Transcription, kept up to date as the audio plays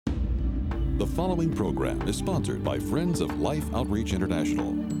The following program is sponsored by Friends of Life Outreach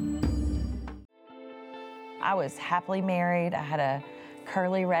International. I was happily married. I had a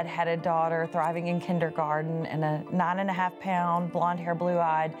curly red-headed daughter thriving in kindergarten and a 9.5-pound, blonde-haired,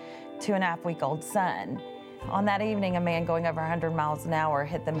 blue-eyed, 2.5-week-old son. On that evening, a man going over 100 miles an hour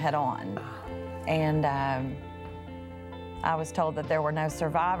hit them head on. And I was told that there were no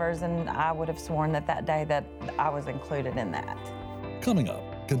survivors, and I would have sworn that day that I was included in that. Coming up,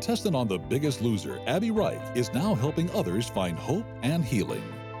 contestant on The Biggest Loser, Abby Rike, is now helping others find hope and healing.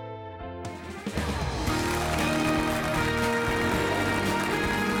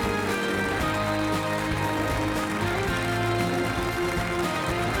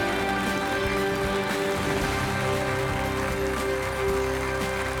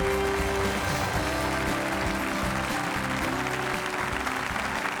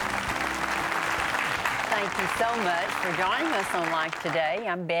 Thank you so much for joining us on Life Today.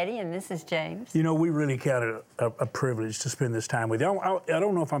 I'm Betty, and this is James. You know, we really count it a privilege to spend this time with you. I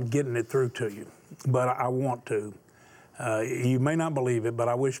don't know if I'm getting it through to you, but I want to. You may not believe it, but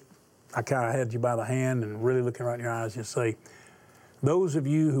I wish I kind of had you by the hand and really looking right in your eyes and say, those of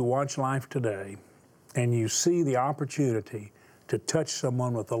you who watch Life Today and you see the opportunity to touch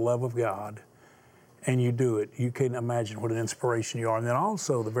someone with the love of God, and you do it, you can't imagine what an inspiration you are. And then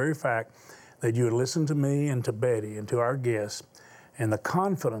also the very fact that you would listen to me and to Betty and to our guests, and the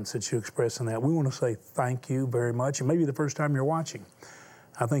confidence that you express in that. We want to say thank you very much. And maybe the first time you're watching,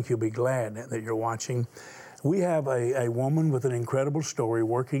 I think you'll be glad that you're watching. We have a woman with an incredible story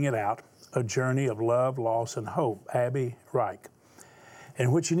working it out, a journey of love, loss, and hope, Abby Rike.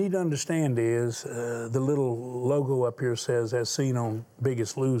 And what you need to understand is the little logo up here says, as seen on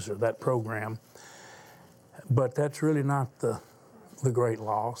Biggest Loser, that program. But that's really not the great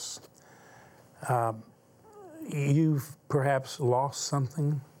loss. You've perhaps lost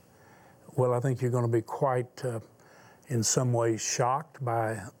something. Well, I think you're going to be quite, in some ways, shocked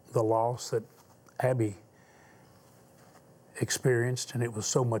by the loss that Abby experienced, and it was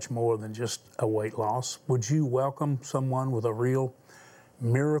so much more than just a weight loss. Would you welcome someone with a real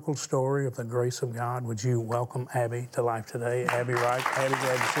miracle story of the grace of God? Would you welcome Abby to Life Today? Abby Rike. Abby,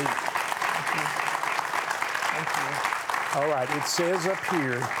 glad to see you. Thank you. All right, it says up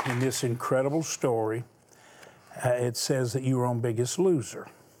here in this incredible story, it says that you were on Biggest Loser.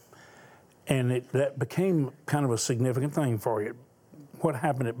 And that became kind of a significant thing for you. What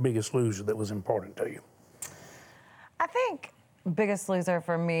happened at Biggest Loser that was important to you? I think Biggest Loser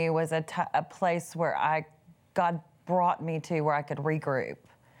for me was a place where God brought me to where I could regroup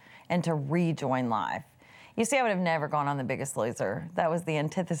and to rejoin life. You see, I would have never gone on The Biggest Loser. That was the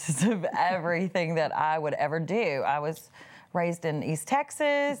antithesis of everything that I would ever do. I was raised in East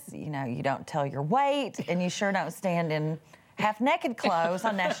Texas. You know, you don't tell your weight, and you sure don't stand in half-naked clothes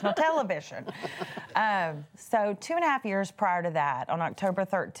on national television. So 2.5 years prior to that, on October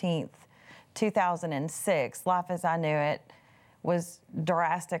 13th, 2006, life as I knew it was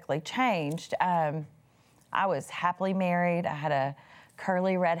drastically changed. I was happily married. I had a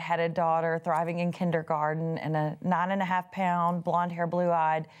curly red-headed daughter thriving in kindergarten and a 9.5-pound, blonde-haired,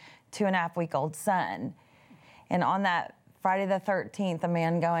 blue-eyed, 2.5-week-old son. And on that Friday the 13th, a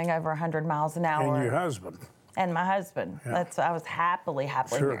man going over 100 miles an hour. And your husband. And my husband. Yeah. I was happily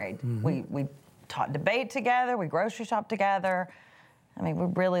Sure. married. Mm-hmm. We taught debate together. We grocery shopped together. I mean, we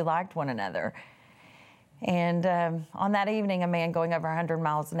really liked one another. And on that evening, a man going over 100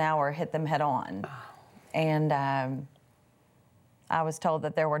 miles an hour hit them head on. And I was told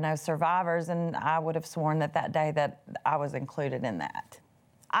that there were no survivors, and I would have sworn that day that I was included in that.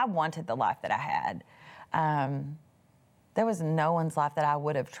 I wanted the life that I had. There was no one's life that I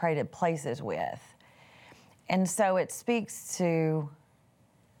would have traded places with. And so it speaks to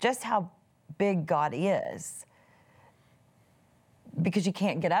just how big God is, because you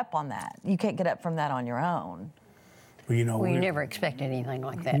can't get up on that. You can't get up from that on your own. Well, you know, We never expected anything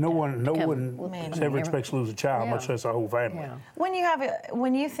like that. no one Man, ever expects to lose a child, Yeah. much less a whole family. Yeah.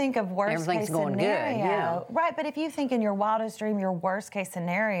 When you think of worst Everything's case going good, scenario, yeah. right? But if you think in your wildest dream, your worst case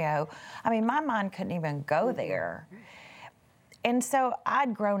scenario, I mean, my mind couldn't even go there. And so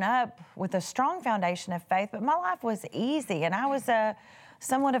I'd grown up with a strong foundation of faith, but my life was easy, and I was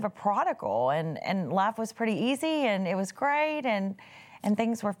somewhat of a prodigal, and life was pretty easy, and it was great, and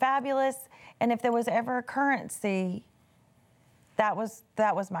things were fabulous. And if there was ever a currency, that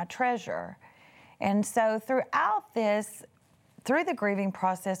was my treasure. And so throughout this, through the grieving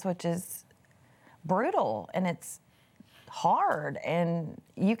process, which is brutal and it's hard, and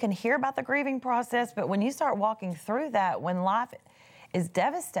you can hear about the grieving process, but when you start walking through that, when life is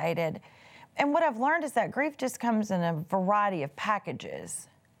devastated, and what I've learned is that grief just comes in a variety of packages.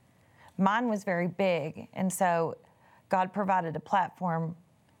 mine was very big. And so God provided a platform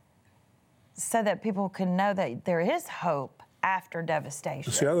so that people can know that there is hope after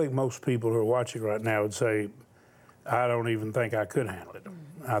devastation. See, I think most people who are watching right now would say, I don't even think I could handle it.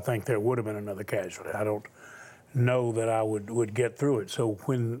 I think there would have been another casualty. I don't know that I would get through it. So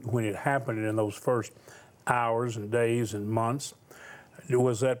when it happened in those first hours and days and months,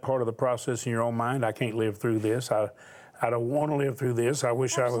 was that part of the process in your own mind? I can't live through this. I don't want to live through this. I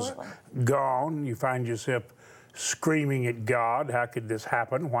wish Absolutely. I was gone. You find yourself screaming at God. How could this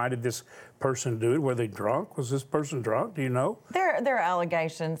happen? Why did this person do it? Were they drunk? Was this person drunk? Do you know? There are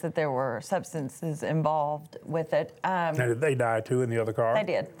allegations that there were substances involved with it. Now, did they die too in the other car? They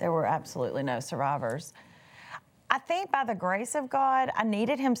did. There were absolutely no survivors. I think by the grace of God, I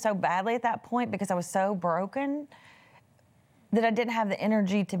needed him so badly at that point because I was so broken that I didn't have the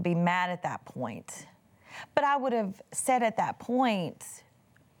energy to be mad at that point. But I would have said at that point,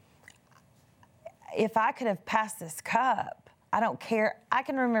 if I could have passed this cup, I don't care. I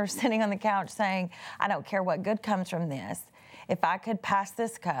can remember sitting on the couch saying, I don't care what good comes from this. If I could pass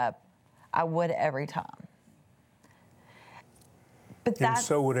this cup, I would every time. But and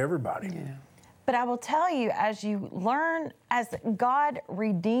so would everybody. Yeah. But I will tell you, as you learn, as God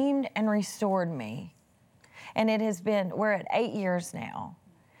redeemed and restored me, and it has been, we're at 8 years now.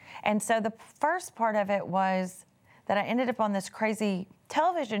 And so the first part of it was that I ended up on this crazy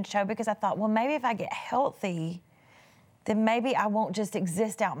television show because I thought, well, maybe if I get healthy, then maybe I won't just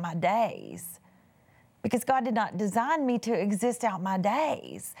exist out my days. Because God did not design me to exist out my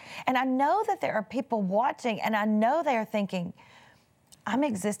days. And I know that there are people watching, and I know they are thinking, I'm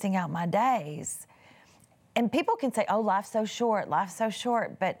existing out my days. And people can say, oh, life's so short, life's so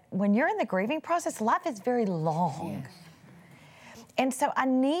short. But when you're in the grieving process, life is very long. Yes. And so I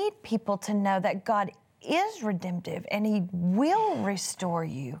need people to know that God is redemptive and he will restore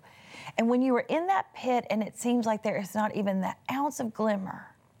you. And when you are in that pit and it seems like there is not even the ounce of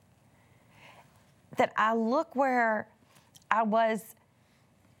glimmer, that I look where I was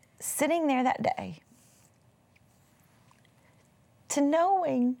sitting there that day to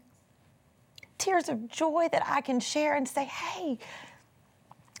knowing tears of joy that I can share and say, hey,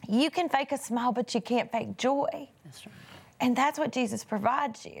 you can fake a smile, but you can't fake joy. That's right. And that's what Jesus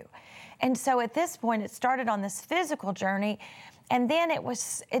provides you. And so at this point, it started on this physical journey, and then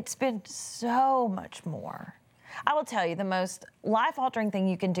it's been so much more. I will tell you, the most life-altering thing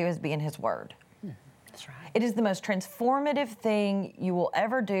you can do is be in his word. That's right. It is the most transformative thing you will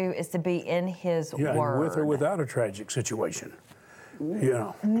ever do is to be in his word. Yeah, with or without a tragic situation. You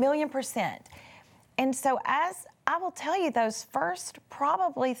know. 1,000,000%. And so as I will tell you, those first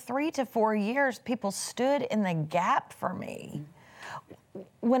probably 3 to 4 years, people stood in the gap for me.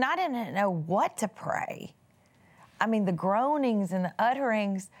 When I didn't know what to pray, I mean, the groanings and the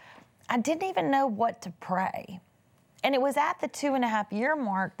utterings, I didn't even know what to pray. And it was at the 2.5-year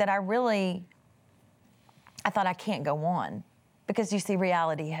mark that I thought I can't go on, because you see,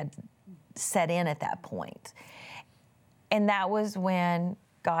 reality had set in at that point. And that was when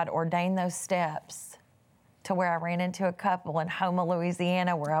God ordained those steps to where I ran into a couple in Houma,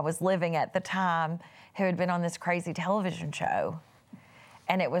 Louisiana, where I was living at the time, who had been on this crazy television show.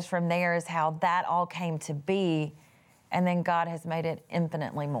 And it was from there is how that all came to be. And then God has made it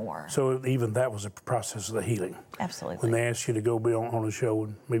infinitely more. So even that was a process of the healing. Absolutely. When they asked you to go be on a show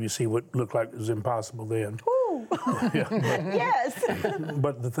and maybe see what looked like it was impossible then. Woo! Yes.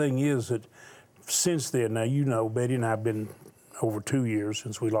 But the thing is that since then, now you know, Betty and I have been over 2 years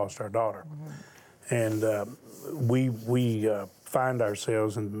since we lost our daughter. Mm-hmm. And we find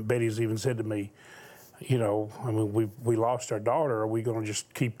ourselves, and Betty's even said to me, you know, I mean, we lost our daughter. Are we going to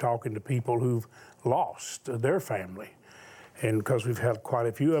just keep talking to people who've lost their family? And because we've had quite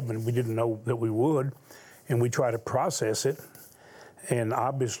a few of them, and we didn't know that we would, and we try to process it. And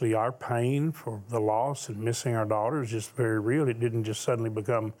obviously our pain for the loss and missing our daughter is just very real. It didn't just suddenly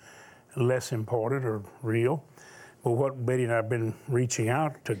become less important or real. But what Betty and I have been reaching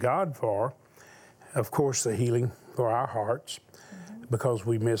out to God for, of course, the healing for our hearts, because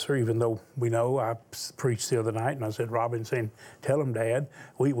we miss her, even though we know. I preached the other night and I said, Robin, tell him, Dad.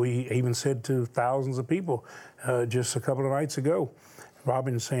 We even said to thousands of people just a couple of nights ago,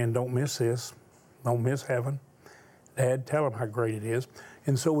 Robin's saying, don't miss this. Don't miss heaven. Dad, tell him how great it is.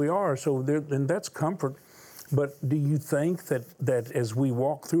 And so we are. And that's comfort. But do you think that as we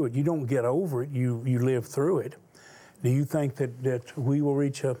walk through it, you don't get over it, you live through it. Do you think that we will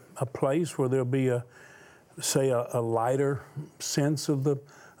reach a place where there'll be a lighter sense of the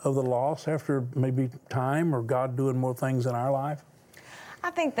loss after maybe time or God doing more things in our life? I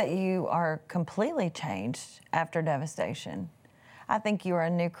think that you are completely changed after devastation. I think you are a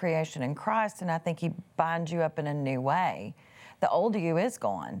new creation in Christ, and I think He binds you up in a new way. The old you is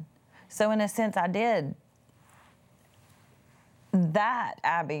gone. So in a sense, I did that,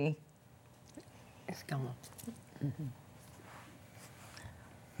 Abby. It's gone.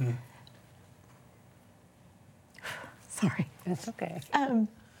 Sorry. It's okay.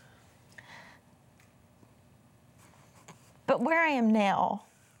 But where I am now,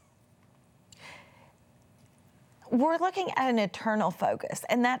 we're looking at an eternal focus,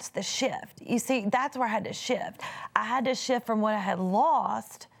 and that's the shift. You see, that's where I had to shift. I had to shift from what I had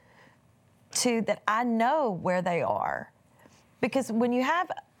lost to that I know where they are. Because when you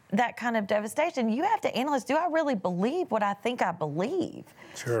have that kind of devastation, you have to analyze, do I really believe what I think I believe?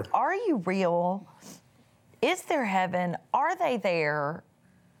 Sure. Are you real? Is there heaven? Are they there?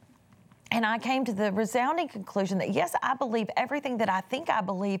 And I came to the resounding conclusion that yes, I believe everything that I think I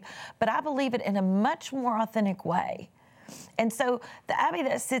believe, but I believe it in a much more authentic way. And so the Abby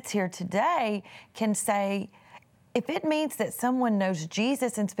that sits here today can say, if it means that someone knows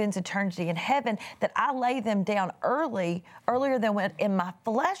Jesus and spends eternity in heaven, that I lay them down earlier than what in my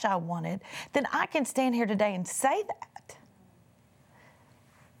flesh I wanted, then I can stand here today and say that.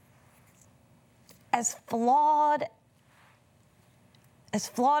 As flawed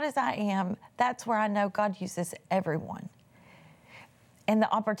as I am, that's where I know God uses everyone. And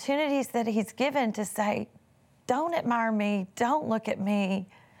the opportunities that He's given to say, don't admire me, don't look at me,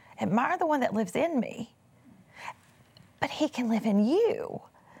 admire the one that lives in me. But He can live in you.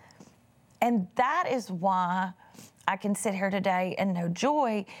 And that is why I can sit here today and know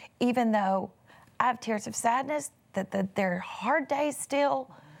joy, even though I have tears of sadness, that there are hard days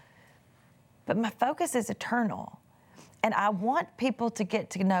still. But my focus is eternal. And I want people to get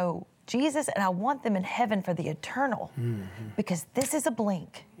to know Jesus, and I want them in heaven for the eternal, because this is a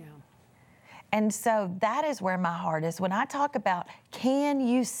blink. Yeah. And so that is where my heart is. When I talk about, can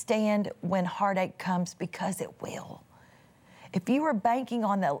you stand when heartache comes? Because it will. If you are banking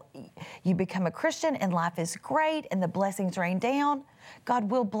on that, you become a Christian and life is great and the blessings rain down,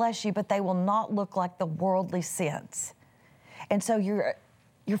 God will bless you, but they will not look like the worldly sense. And so your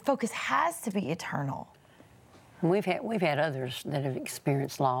focus has to be eternal. We've had others that have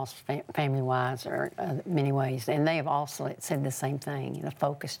experienced loss, family-wise, or many ways, and they have also said the same thing. The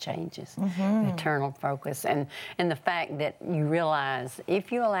focus changes, the eternal focus, and the fact that you realize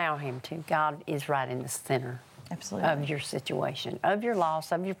if you allow Him to, God is right in the center. Absolutely. Of your situation, of your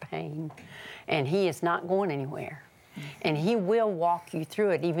loss, of your pain, and He is not going anywhere, and He will walk you through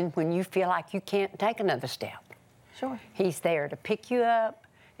it, even when you feel like you can't take another step. Sure. He's there to pick you up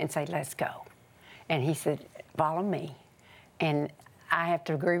and say, "Let's go," and He said, "Follow me." And I have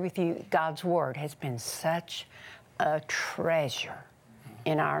to agree with you. God's Word has been such a treasure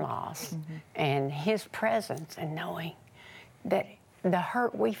in our loss, and His presence, and knowing that the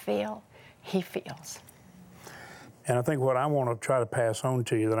hurt we feel, He feels. And I think what I want to try to pass on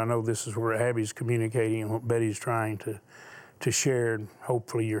to you, that I know this is where Abby's communicating and what Betty's trying to share, and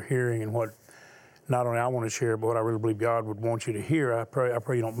hopefully you're hearing, and what not only I want to share, but what I really believe God would want you to hear. I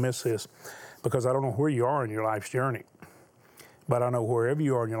pray you don't miss this, because I don't know where you are in your life's journey, but I know wherever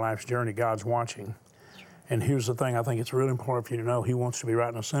you are in your life's journey, God's watching. And here's the thing I think it's really important for you to know. He wants to be right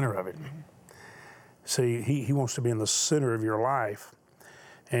in the center of it. See, he wants to be in the center of your life.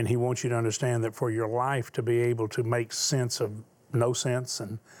 And He wants you to understand that for your life to be able to make sense of no sense,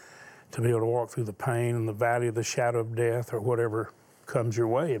 and to be able to walk through the pain and the valley of the shadow of death, or whatever comes your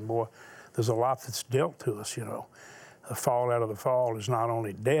way. And boy, there's a lot that's dealt to us, you know. The fallout of the fall is not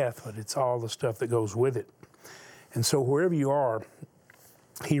only death, but it's all the stuff that goes with it. And so wherever you are,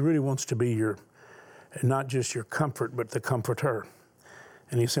 He really wants to be not just your comfort, but the comforter.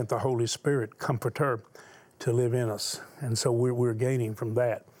 And He sent the Holy Spirit, comforter, to live in us. And so we're gaining from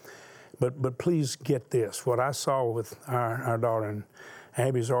that. But please get this. What I saw with our daughter, and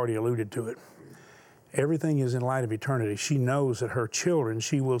Abby's already alluded to it, everything is in light of eternity. She knows that her children,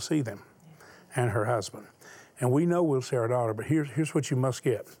 she will see them, and her husband. And we know we'll see our daughter, but here's what you must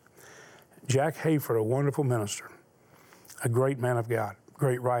get. Jack Hayford, a wonderful minister, a great man of God,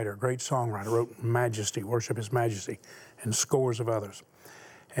 great writer, great songwriter, wrote Majesty, Worship His Majesty, and scores of others.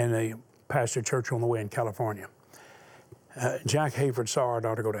 And a pastor church on the way in California. Jack Hayford saw our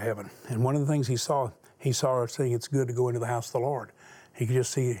daughter go to heaven. And one of the things he saw her saying, it's good to go into the house of the Lord. He could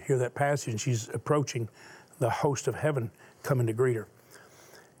just hear that passage, and she's approaching the host of heaven coming to greet her.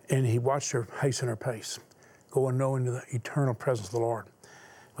 And he watched her hasten her pace, go and know into the eternal presence of the Lord.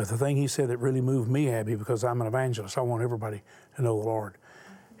 But the thing he said that really moved me, Abby, because I'm an evangelist, I want everybody to know the Lord.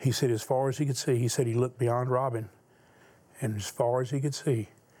 He said as far as he could see, he said he looked beyond Robin, and as far as he could see,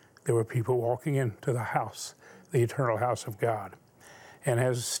 there were people walking into the house, the eternal house of God. And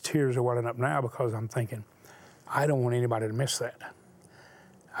as tears are welling up now because I'm thinking, I don't want anybody to miss that.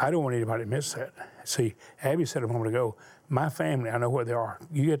 I don't want anybody to miss that. See, Abby said a moment ago, my family, I know where they are.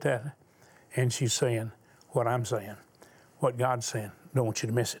 You get that? And she's saying what I'm saying, what God's saying. Don't want you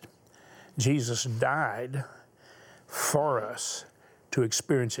to miss it. Jesus died for us to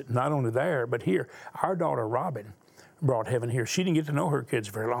experience it, not only there, but here. Our daughter, Robin, brought heaven here. She didn't get to know her kids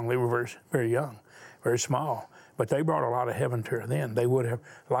very long. They were very, very young, very small. But they brought a lot of heaven to her then. They would have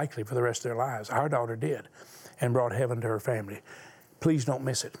likely for the rest of their lives. Our daughter did and brought heaven to her family. Please don't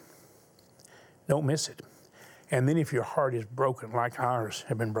miss it. Don't miss it. And then if your heart is broken like ours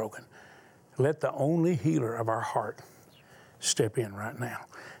have been broken, let the only healer of our heart step in right now.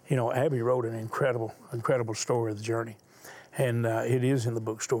 You know, Abby wrote an incredible, incredible story of the journey. And it is in the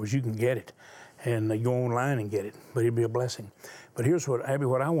bookstores. You can get it. And go online and get it. But it'll be a blessing. But here's what, Abby,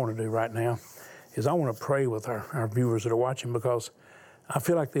 what I want to do right now is I want to pray with our viewers that are watching, because I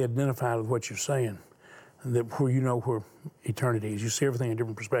feel like they identify with what you're saying, that where you know where eternity is. You see everything in a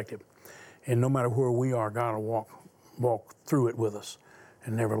different perspective. And no matter where we are, God will walk through it with us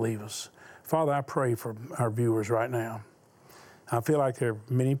and never leave us. Father, I pray for our viewers right now. I feel like there are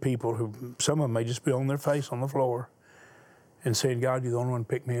many people who, some of them may just be on their face on the floor and saying, God, you're the only one to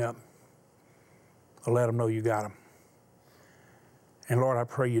pick me up. I'll let them know you got them. And Lord, I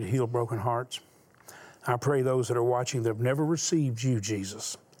pray you'd heal broken hearts. I pray those that are watching that have never received you,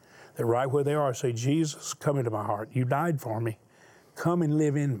 Jesus, that right where they are say, Jesus, come into my heart. You died for me. Come and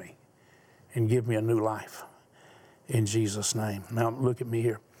live in me and give me a new life. In Jesus' name. Now look at me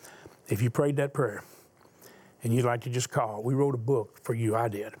here. If you prayed that prayer and you'd like to just call, we wrote a book for you, I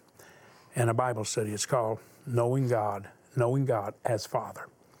did, and a Bible study. It's called Knowing God as Father.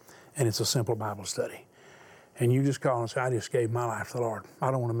 And it's a simple Bible study. And you just call and say, I just gave my life to the Lord.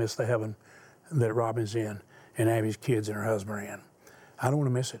 I don't want to miss the heaven that Robin's in and Abby's kids and her husband are in. I don't want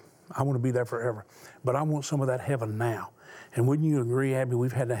to miss it. I want to be there forever. But I want some of that heaven now. And wouldn't you agree, Abby,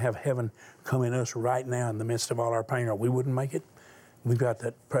 we've had to have heaven come in us right now in the midst of all our pain, or we wouldn't make it. We've got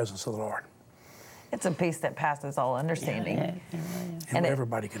that presence of the Lord. It's a peace that passes all understanding. And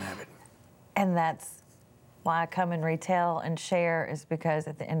everybody can have it. And that's why I come and retell and share, is because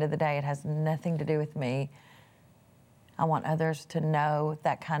at the end of the day, it has nothing to do with me. I want others to know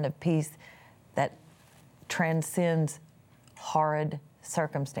that kind of peace that transcends horrid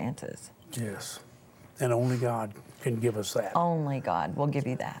circumstances. Yes. And only God can give us that. Only God will give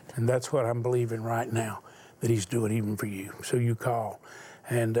you that. And that's what I'm believing right now, that He's doing even for you. So you call.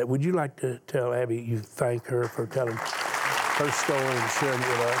 And would you like to tell Abby, you thank her for telling her story and sharing it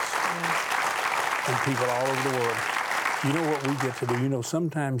with us and people all over the world. You know what we get to do? You know,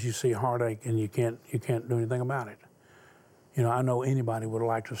 sometimes you see heartache and you can't do anything about it. You know, I know anybody would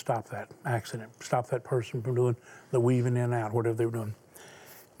like to stop that accident, stop that person from doing the weaving in and out, whatever they were doing.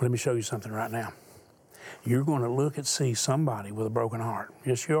 But let me show you something right now. You're going to look and see somebody with a broken heart.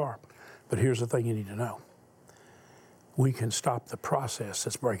 Yes, you are. But here's the thing you need to know. We can stop the process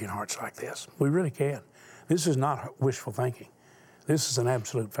that's breaking hearts like this. We really can. This is not wishful thinking. This is an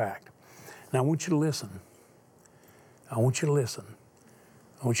absolute fact. Now, I want you to listen. I want you to listen.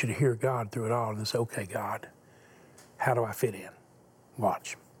 I want you to hear God through it all and say, okay, God, how do I fit in?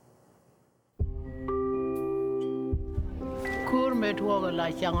 Watch. Kur me tuoga la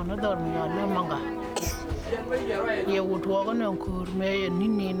changa na dor mi le manga. Ye u tuoga na kur me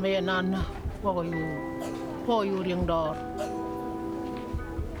nini me nan po yu ring dor.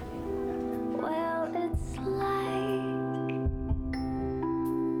 Well, it's like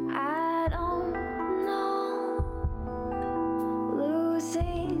I don't know,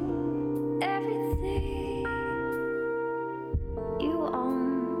 losing everything you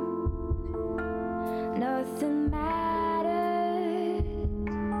own. Nothing matters,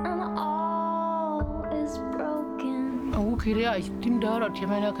 and all is broken. Au kiri ai tim dor ti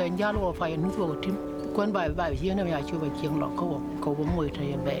me na kan jalo fa nu tuoga tim. Kwan bai ye na ya chu ba chieng lo ko bo mo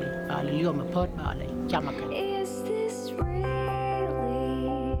te be a le lio me pot ba le chama ka. Is this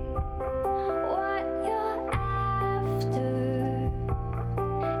really what you're after?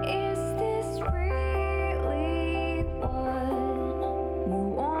 Is this really what you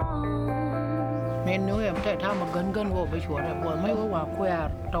want? Men no em te ta ma gan wo be chwa bo mai wo wa ko ya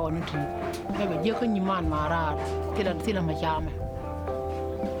to ni ti. Me be je ko ni man ma ra ti la ma chama.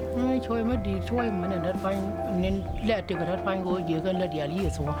ช่วยมาดีช่วยมันนั่นฟังเน้นแลติกับฟังก็เยอะกันละเดียลี่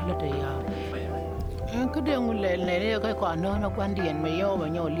สวงละเดียก็เดี๋ยวเลยเนี่ยก็ก่อนเนาะกวนเดียนไม่ย่อว่า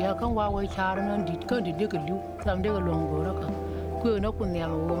ย่อเลี้ยก็ว่าไว้ชาแล้วนั่นดิก็ดิเด็กก็ลิ้วทำเด็กก็ลงบ่แล้วก็คือเนาะคุณเนี่ย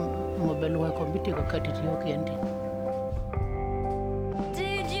มันเป็นลอยคอมพิวเตอร์ก็เกิดที่โอเคอันนี้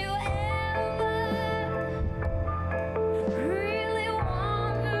Did you ever really want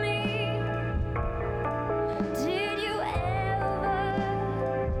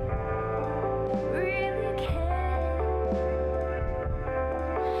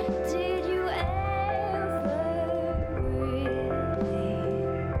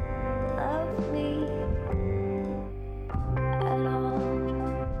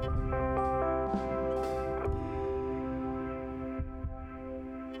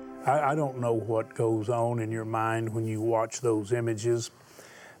I don't know what goes on in your mind when you watch those images.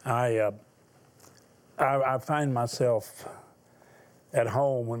 I find myself at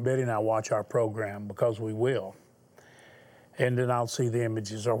home when Betty and I watch our program, because we will. And then I'll see the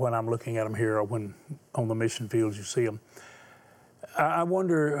images, or when I'm looking at them here, or when on the mission fields you see them. I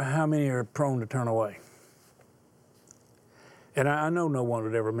wonder how many are prone to turn away. And I know no one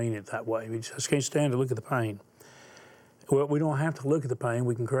would ever mean it that way. We just can't stand to look at the pain. Well, we don't have to look at the pain,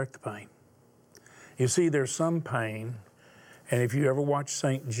 we can correct the pain. You see, there's some pain, and if you ever watch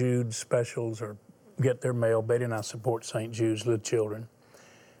St. Jude's specials or get their mail, Betty and I support St. Jude's little children.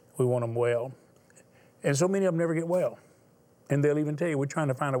 We want them well. And so many of them never get well. And they'll even tell you, we're trying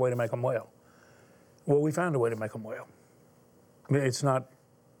to find a way to make them well. Well, we found a way to make them well. It's not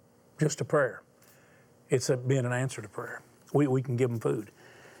just a prayer. It's being an answer to prayer. We can give them food.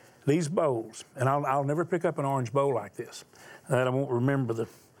 These bowls, and I'll never pick up an orange bowl like this. I won't remember the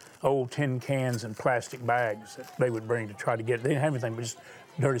old tin cans and plastic bags that they would bring to try to get it. They didn't have anything but just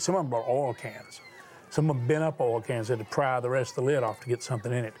dirty. Some of them brought oil cans. Some of them bent up oil cans, had to pry the rest of the lid off to get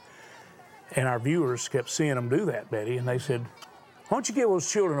something in it. And our viewers kept seeing them do that, Betty, and they said, why don't you give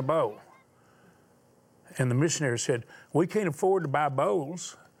those children a bowl? And the missionary said, we can't afford to buy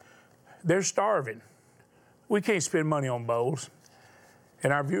bowls. They're starving. We can't spend money on bowls.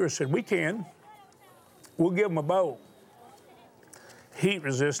 And our viewers said, we can. We'll give them a bowl. Heat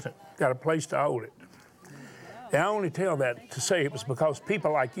resistant, got a place to hold it. And I only tell that to say it was because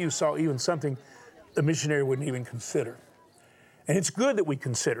people like you saw even something the missionary wouldn't even consider. And it's good that we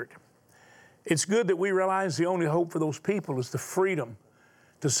consider it. It's good that we realize the only hope for those people is the freedom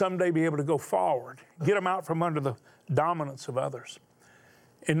to someday be able to go forward, get them out from under the dominance of others.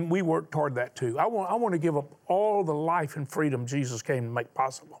 And we work toward that too. I want to give up all the life and freedom Jesus came to make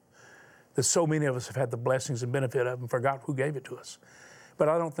possible, that so many of us have had the blessings and benefit of and forgot who gave it to us. But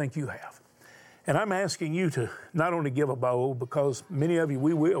I don't think you have. And I'm asking you to not only give a bowl, because many of you,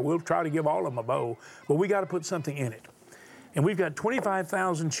 we'll try to give all of them a bowl, but we got to put something in it. And we've got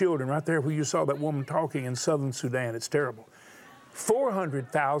 25,000 children right there where you saw that woman talking in southern Sudan. It's terrible.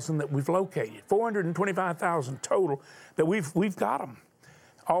 400,000 that we've located, 425,000 total that we've got them.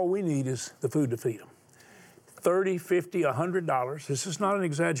 All we need is the food to feed them. $30, $50, $100. This is not an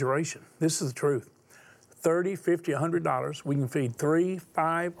exaggeration. This is the truth. $30, $50, $100. We can feed 3,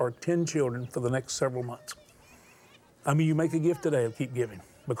 5, or 10 children for the next several months. I mean, you make a gift today, and keep giving,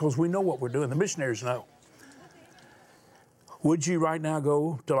 because we know what we're doing. The missionaries know. Would you right now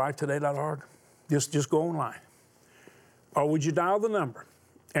go to lifetoday.org? Just go online. Or would you dial the number?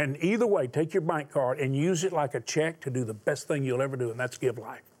 And either way, take your bank card and use it like a check to do the best thing you'll ever do, and that's give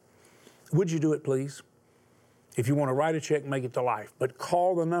life. Would you do it, please? If you want to write a check, make it to Life. But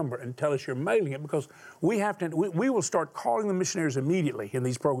call the number and tell us you're mailing it, because we will start calling the missionaries immediately in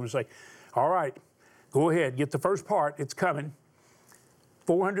these programs and say, all right, go ahead, get the first part, it's coming.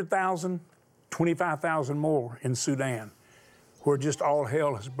 400,000, 25,000 more in Sudan, where just all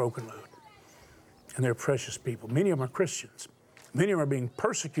hell has broken loose. And they're precious people. Many of them are Christians. Many of them are being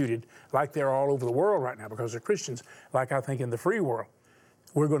persecuted like they're all over the world right now because they're Christians, like I think in the free world.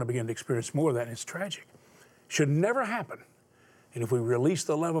 We're going to begin to experience more of that, and it's tragic. Should never happen. And if we release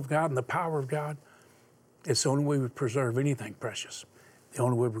the love of God and the power of God, it's the only way we preserve anything precious. The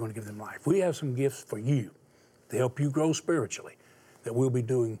only way we're going to give them life. We have some gifts for you to help you grow spiritually that we'll be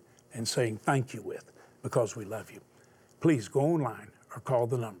doing and saying thank you with, because we love you. Please go online or call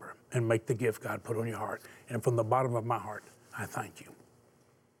the number and make the gift God put on your heart. And from the bottom of my heart, I thank you.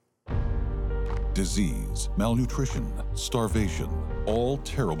 Disease, malnutrition, starvation, all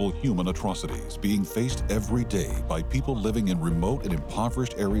terrible human atrocities being faced every day by people living in remote and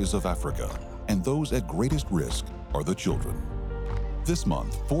impoverished areas of Africa. And those at greatest risk are the children. This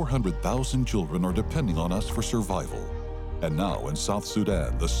month, 400,000 children are depending on us for survival. And now in South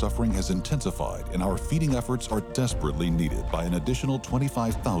Sudan, the suffering has intensified and our feeding efforts are desperately needed by an additional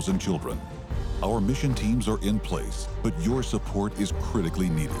 25,000 children. Our mission teams are in place, but your support is critically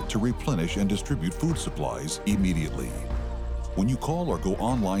needed to replenish and distribute food supplies immediately. When you call or go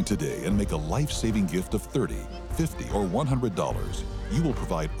online today and make a life-saving gift of $30, $50, or $100, you will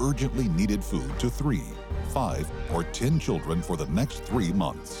provide urgently needed food to 3, 5, or 10 children for the next 3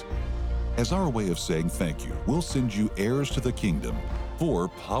 months. As our way of saying thank you, we'll send you Heirs to the Kingdom, 4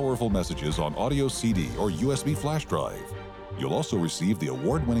 powerful messages on audio CD or USB flash drive. You'll also receive the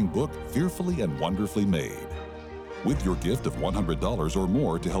award-winning book, Fearfully and Wonderfully Made. With your gift of $100 or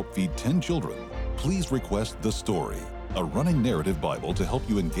more to help feed 10 children, please request The Story, a running narrative Bible to help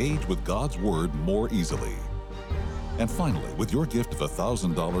you engage with God's Word more easily. And finally, with your gift of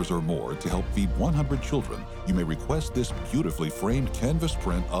 $1,000 or more to help feed 100 children, you may request this beautifully framed canvas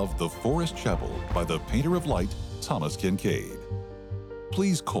print of The Forest Chapel by the painter of light, Thomas Kincaid.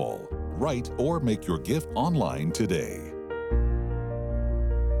 Please call, write, or make your gift online today.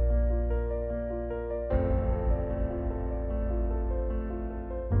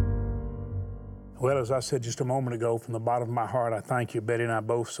 Well, as I said just a moment ago, from the bottom of my heart, I thank you. Betty and I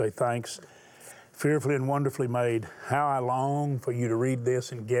both say thanks. Fearfully and wonderfully made. How I long for you to read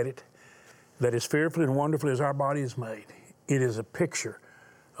this and get it. That as fearfully and wonderfully as our body is made, it is a picture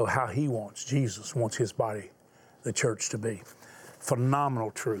of how he wants, Jesus wants his body, the church, to be.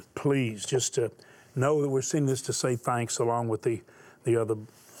 Phenomenal truth. Please, just to know that we're seeing this to say thanks, along with the other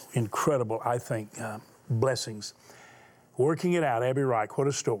incredible, I think, blessings. Working it out, Abby Rike, what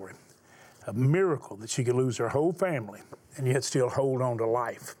a story. A miracle that she could lose her whole family and yet still hold on to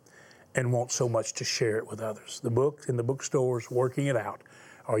life and want so much to share it with others. The book in the bookstores, Working It Out,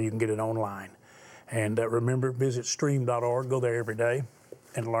 or you can get it online. And remember, visit stream.org. Go there every day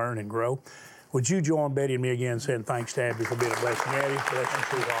and learn and grow. Would you join Betty and me again saying thanks to Abby for being a blessing? Abby, bless you,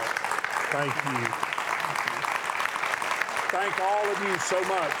 sweetheart. Thank you. Thank all of you so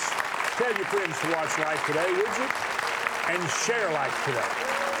much. Tell your friends to watch Life Today, would you? And share Life Today.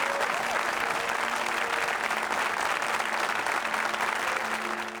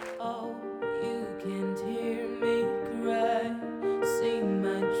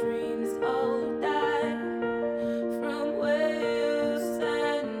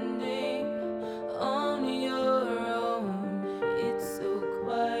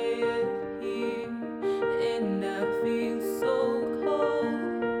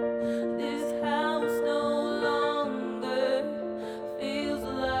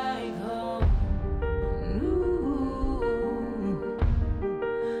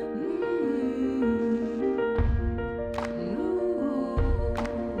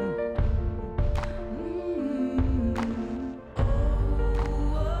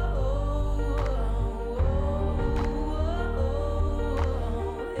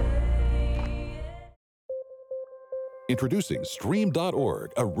 Introducing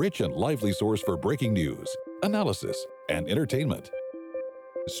Stream.org, a rich and lively source for breaking news, analysis, and entertainment.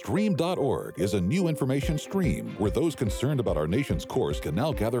 Stream.org is a new information stream where those concerned about our nation's course can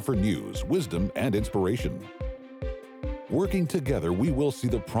now gather for news, wisdom, and inspiration. Working together, we will see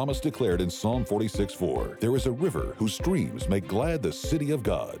the promise declared in Psalm 46:4. There is a river whose streams make glad the city of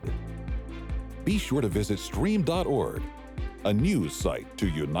God. Be sure to visit Stream.org, a news site to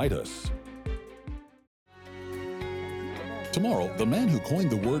unite us. Tomorrow, the man who coined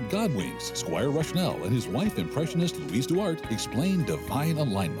the word Godwings, Squire Rushnell, and his wife, impressionist Louise Duarte, explain divine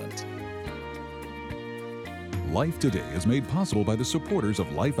alignment. Life Today is made possible by the supporters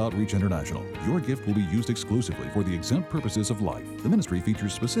of Life Outreach International. Your gift will be used exclusively for the exempt purposes of life. The ministry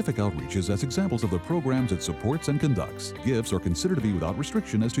features specific outreaches as examples of the programs it supports and conducts. Gifts are considered to be without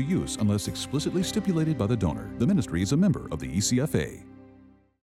restriction as to use unless explicitly stipulated by the donor. The ministry is a member of the ECFA.